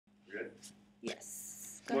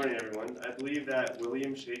Yes. Good morning, everyone. I believe that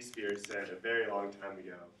William Shakespeare said a very long time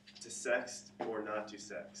ago, to sext or not to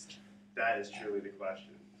sext. That is truly the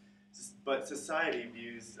question. But society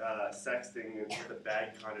views sexting with a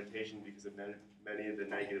bad connotation because of many of the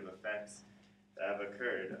negative effects that have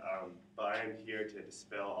occurred. But I am here to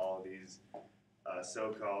dispel all of these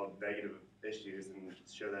so-called negative issues and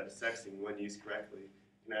show that sexting, when used correctly,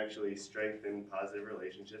 can actually strengthen positive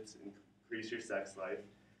relationships, increase your sex life,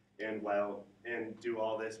 and do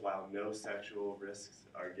all this while no sexual risks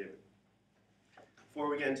are given. Before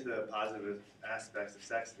we get into the positive aspects of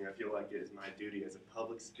sexting, I feel like it is my duty as a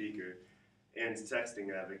public speaker and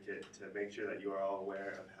sexting advocate to make sure that you are all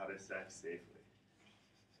aware of how to sext safely.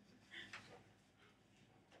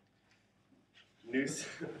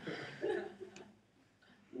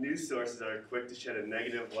 News sources are quick to shed a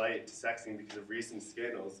negative light to sexting because of recent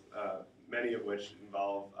scandals, many of which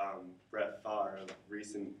involve Brett Favre, a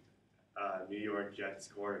recent New York Jets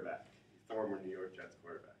quarterback, former New York Jets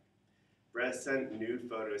quarterback. Brett sent nude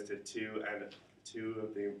photos to two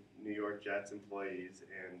of the New York Jets employees,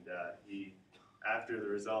 and he, after the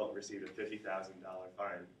result, received a $50,000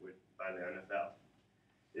 fine by the NFL.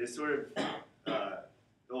 It is sort of,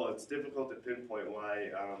 well, it's difficult to pinpoint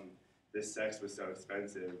why this sex was so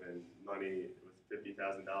expensive and money was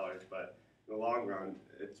 $50,000, but in the long run,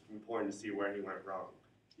 it's important to see where he went wrong.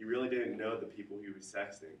 He really didn't know the people he was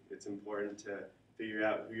sexting. It's important to figure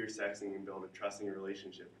out who you're sexting and build a trusting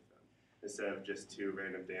relationship with them, instead of just two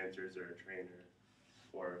random dancers or a trainer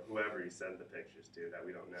or whoever you send the pictures to that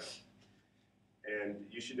we don't know. And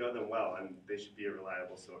you should know them well, and they should be a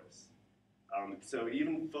reliable source. So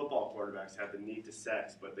even football quarterbacks have the need to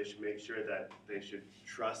sext, but they should make sure that they should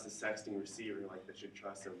trust the sexting receiver like they should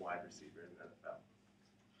trust a wide receiver in the NFL.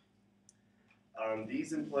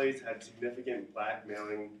 These employees had significant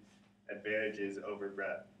blackmailing advantages over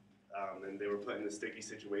Brett, and they were put in the sticky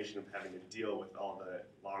situation of having to deal with all the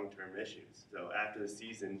long-term issues. So after the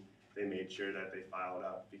season, they made sure that they filed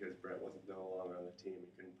up because Brett wasn't no longer on the team and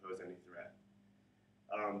couldn't pose any threat.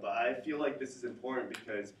 But I feel like this is important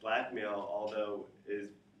because blackmail, although is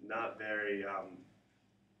not very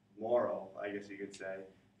moral, I guess you could say,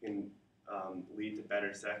 can lead to better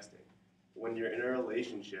sexting. When you're in a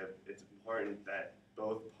relationship, it's important that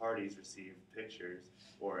both parties receive pictures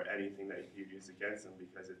or anything that you use against them,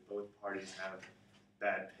 because if both parties have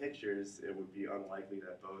bad pictures, it would be unlikely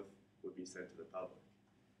that both would be sent to the public.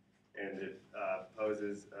 And it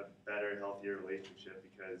poses a better, healthier relationship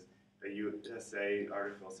because the USA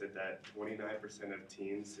article said that 29% of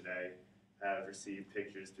teens today have received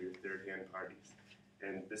pictures through third-hand parties.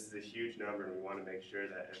 And this is a huge number, and we want to make sure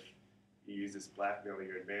that if you use this blackmail to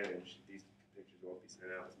your advantage, these pictures won't be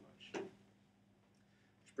sent out as much.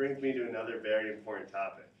 Which brings me to another very important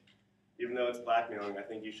topic. Even though it's blackmailing, I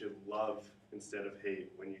think you should love instead of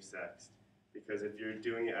hate when you sext. Because if you're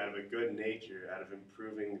doing it out of a good nature, out of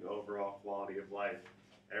improving the overall quality of life,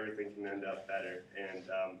 everything can end up better, and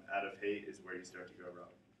out of hate is where you start to go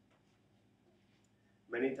wrong.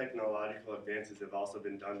 Many technological advances have also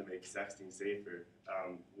been done to make sexting safer,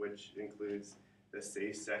 which includes the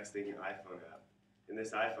Safe Sexting iPhone app. In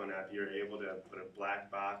this iPhone app, you're able to put a black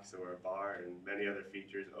box or a bar and many other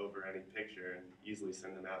features over any picture and easily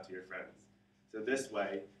send them out to your friends. So this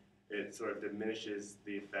way, it sort of diminishes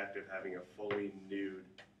the effect of having a fully nude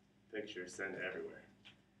picture sent everywhere.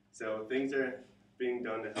 So things are being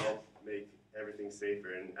done to help make everything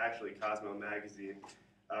safer, and actually Cosmo magazine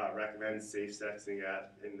recommends Safe Sexting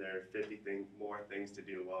app in their 50 more things to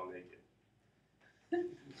do while naked.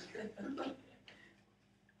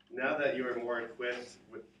 Now that you are more equipped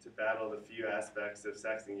to battle the few aspects of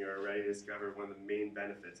sexting, you are ready to discover one of the main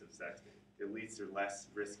benefits of sexting. It leads to less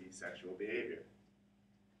risky sexual behavior.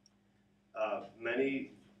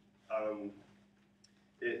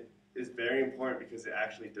 It is very important because it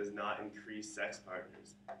actually does not increase sex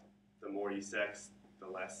partners. The more you sex, the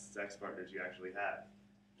less sex partners you actually have.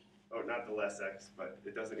 Or not the less sex, but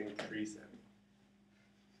it doesn't increase them.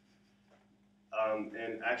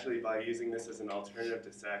 And actually, by using this as an alternative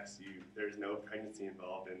to sex, there's no pregnancy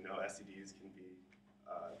involved and no STDs can be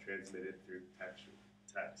transmitted through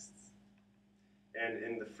texts. And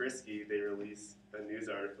in the Frisky, they released a news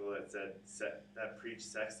article that said that preached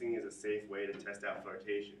sexting is a safe way to test out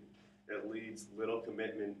flirtation. It leaves little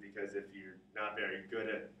commitment because if you're not very good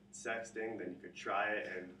at sexting, then you could try it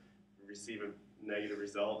and receive a negative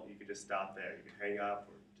result. You could just stop there. You could hang up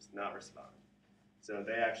or just not respond. So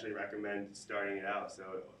they actually recommend starting it out so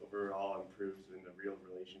it overall improves in the real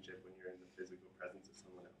relationship when you're in the physical presence of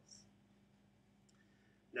someone else.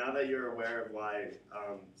 Now that you're aware of why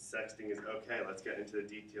sexting is okay, let's get into the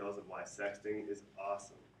details of why sexting is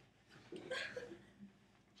awesome.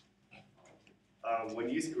 When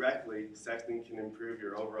used correctly, sexting can improve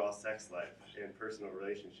your overall sex life and personal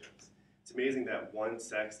relationships. It's amazing that one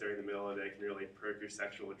sext during the middle of the day can really perk your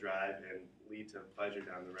sexual drive and lead to pleasure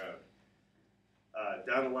down the road.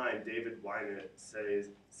 Down the line, David Weiner says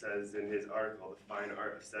in his article, The Fine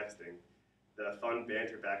Art of Sexting, the fun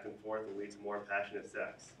banter back and forth will lead to more passionate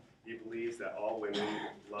sex. He believes that all women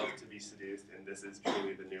love to be seduced, and this is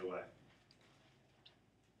truly the new way.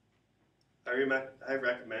 I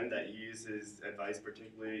recommend that you use his advice,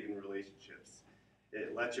 particularly in relationships.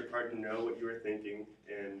 It lets your partner know what you are thinking,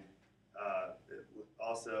 and it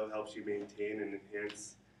also helps you maintain and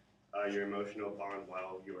enhance your emotional bond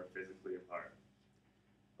while you are physically apart.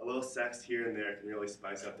 A little sex here and there can really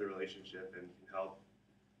spice up the relationship and can help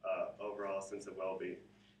overall sense of well-being.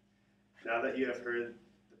 Now that you have heard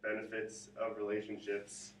the benefits of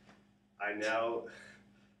relationships, I now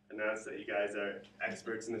announce that you guys are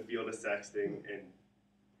experts in the field of sexting, and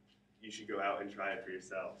you should go out and try it for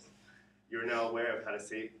yourselves. You're now aware of how to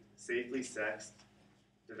safely sext,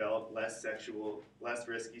 develop less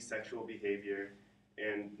risky sexual behavior,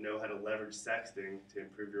 and know how to leverage sexting to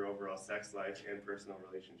improve your overall sex life and personal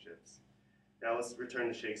relationships. Now let's return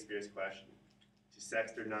to Shakespeare's question: to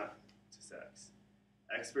sext or not to sex?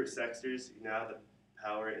 Expert sexters, you now have the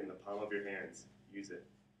power in the palm of your hands. Use it.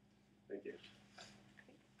 Thank you.